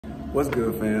What's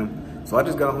good, fam? So I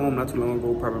just got home not too long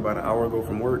ago, probably about an hour ago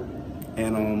from work,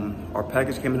 and our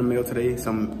package came in the mail today.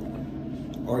 Some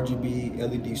RGB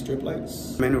LED strip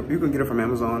lights. Man, you can get it from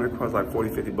Amazon. It costs like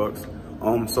 40-50 bucks.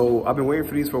 So I've been waiting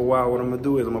for these for a while. What I'm gonna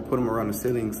do is I'm gonna put them around the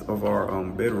ceilings of our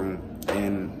bedroom,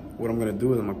 and what I'm gonna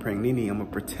do is I'm gonna prank Nene. I'm gonna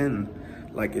pretend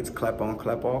like it's clap on,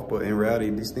 clap off, but in reality,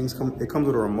 these things it comes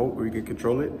with a remote where you can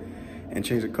control it and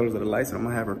change the colors of the lights, and I'm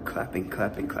gonna have her clapping,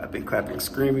 clapping, clapping, clapping,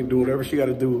 screaming, do whatever she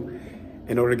gotta do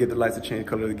in order to get the lights to change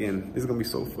colors again. This is gonna be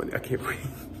so funny. I can't wait.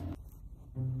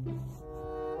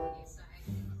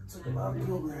 Took a lot of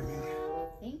programming.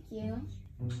 Thank you.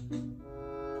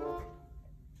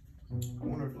 I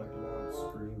wonder if like a loud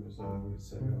scream or something would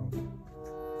set it off.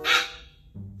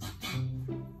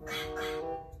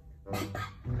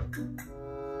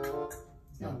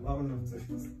 It's not loud enough to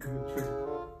do a trick.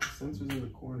 Sensors in the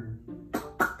corner.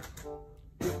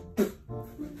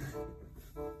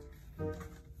 I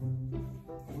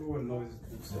wonder what noise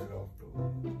would set it off though.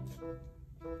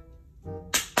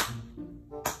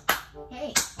 Hey,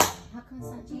 how come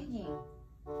it's not changing?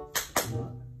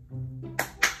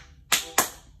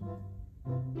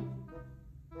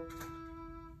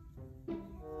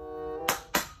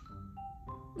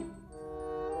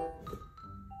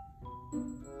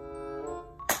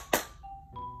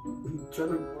 Try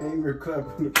to aim your clap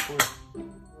in the corner.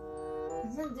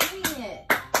 It's not doing it.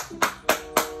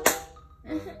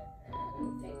 Fix it.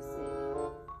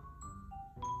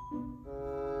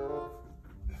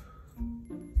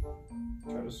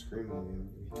 Try to scream on me.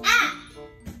 Ah!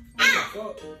 Ah!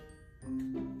 Oh.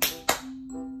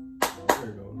 There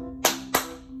you go.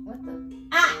 What the?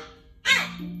 Ah! Ah!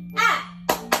 Ah!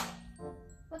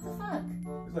 What the fuck?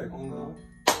 It's like on and off.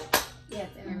 Yeah,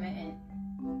 it's intermittent.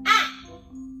 Ah!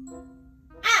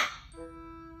 Ah!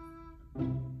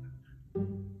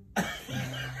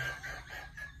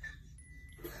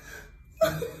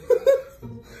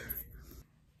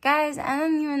 Guys, I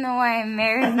don't even know why I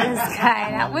married this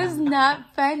guy. That was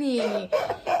not funny.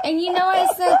 And you know I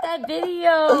sent that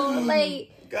video, like,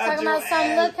 talking about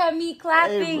some look at me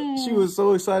clapping. Hey, she was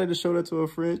so excited to show that to her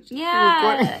friend.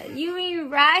 Yeah, you ain't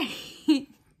right. She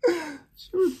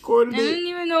recorded it. I don't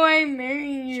even know why I'm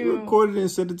marrying you. She recorded it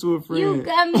and sent it to her friend. You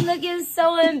got me looking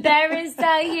so embarrassed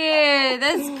out here.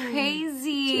 That's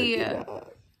crazy.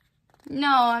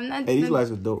 No, I'm not. Hey, these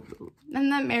lights are dope, though. I'm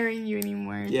not marrying you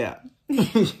anymore. Yeah.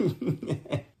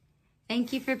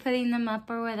 Thank you for putting them up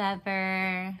or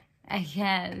whatever, I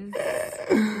guess.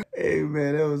 Hey,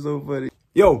 man, that was so funny.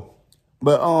 Yo,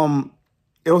 but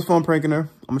it was fun pranking her.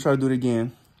 I'm gonna try to do it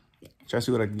again. Try to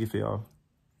see what I can get for y'all.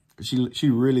 She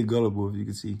really gullible, if you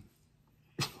can see.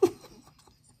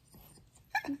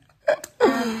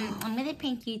 I'm gonna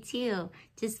prank you too.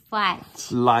 Just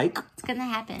watch. Like. It's gonna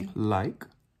happen. Like.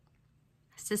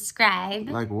 Subscribe.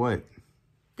 Like what?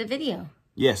 The video.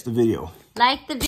 Yes, the video. Like the video.